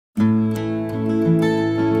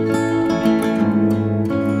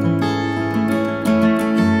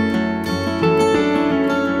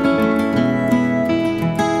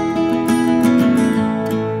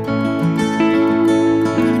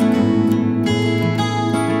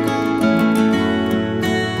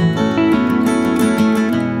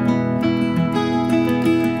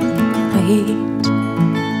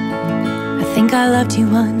I loved you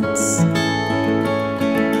once.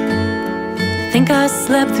 Think I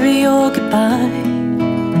slept through your goodbye.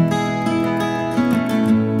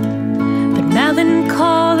 But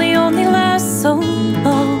melancholy only lasts so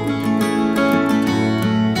long.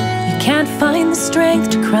 You can't find the strength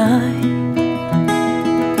to cry.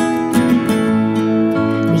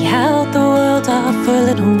 We held the world off for a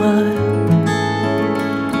little while,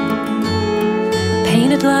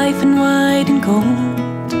 painted life in white and gold.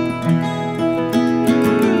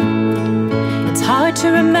 It's hard to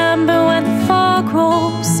remember when the fog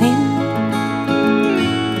rolls in.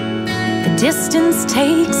 The distance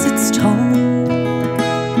takes its toll.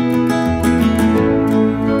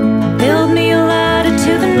 Build me a ladder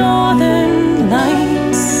to the northern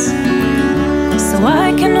lights, so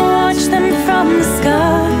I can watch them from the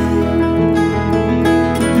sky.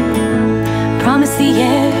 Promise the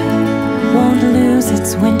air won't lose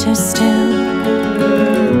its winter still.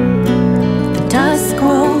 The dusk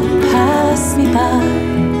won't pass me by.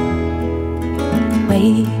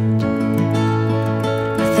 Wait,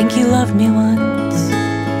 I think you loved me once.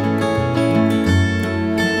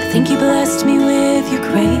 I think you blessed me with your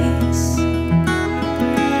grace.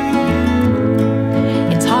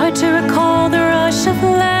 It's hard to recall the rush of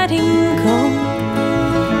letting go.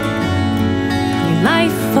 Your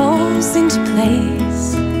life falls into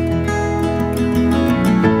place.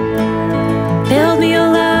 Build me a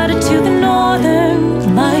ladder to the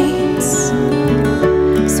northern lights,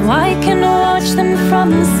 so I can watch them from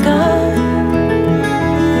the sky.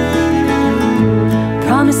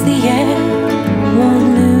 Promise the air won't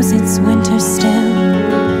lose its winter still.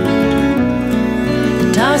 The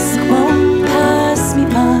dusk won't pass me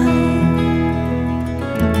by.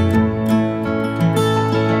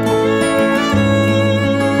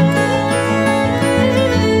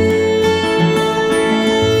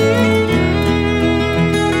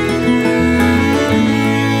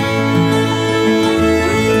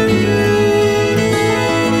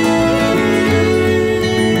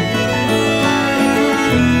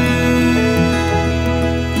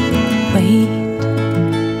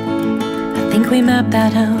 We mapped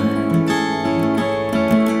that out.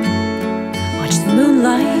 Watch the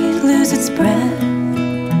moonlight lose its breath.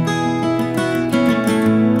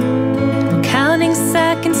 We're counting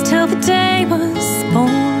seconds till the day was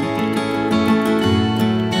born,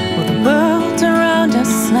 while the world around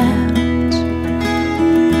us slept.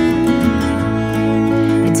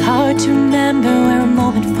 It's hard to remember where a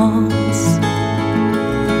moment falls.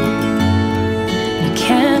 You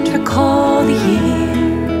can't recall the year.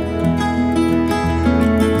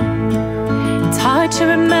 Hard to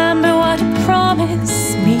remember what a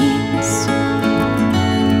promise means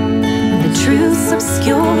when the truth's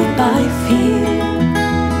obscured by fear.